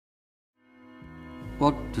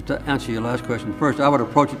Well, to answer your last question, first, I would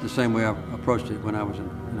approach it the same way I approached it when I was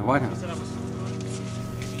in the White House.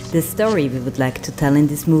 The story we would like to tell in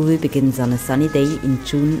this movie begins on a sunny day in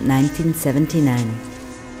June 1979.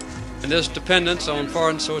 And this dependence on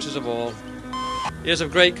foreign sources of oil is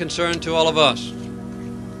of great concern to all of us.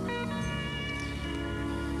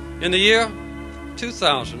 In the year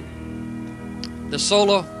 2000, the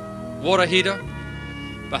solar water heater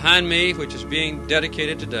behind me, which is being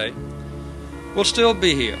dedicated today, will still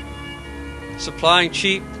be here, supplying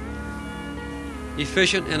cheap,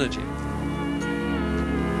 efficient energy.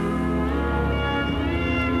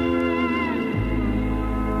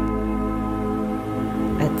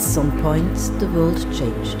 At some point, the world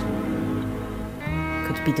changed.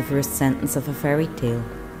 Could be the first sentence of a fairy tale.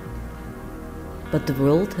 But the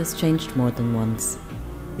world has changed more than once.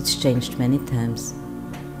 It's changed many times,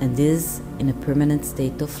 and is in a permanent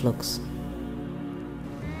state of flux.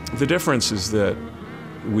 The difference is that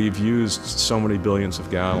we've used so many billions of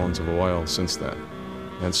gallons of oil since then.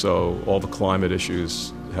 And so all the climate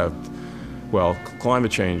issues have, well,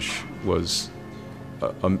 climate change was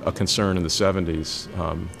a concern in the 70s,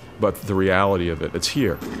 but the reality of it, it's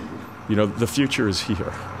here. You know, the future is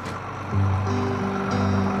here.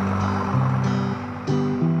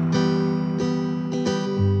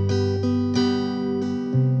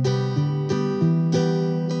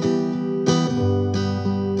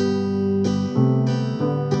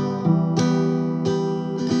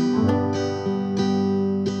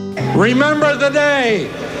 Remember the day,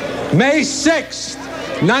 May 6th,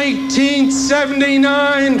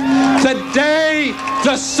 1979, the day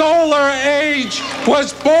the solar age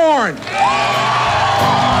was born. Because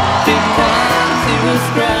he was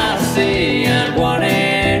grassy and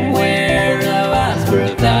wanted where the lights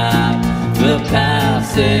were that the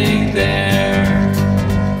passing there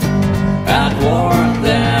had warned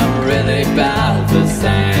them really about the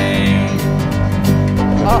same.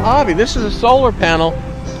 Avi, this is a solar panel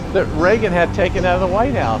that Reagan had taken out of the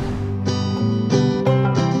White House.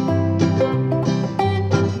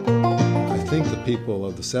 I think the people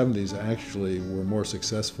of the 70s actually were more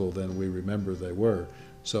successful than we remember they were.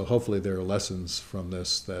 So hopefully there are lessons from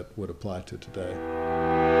this that would apply to today.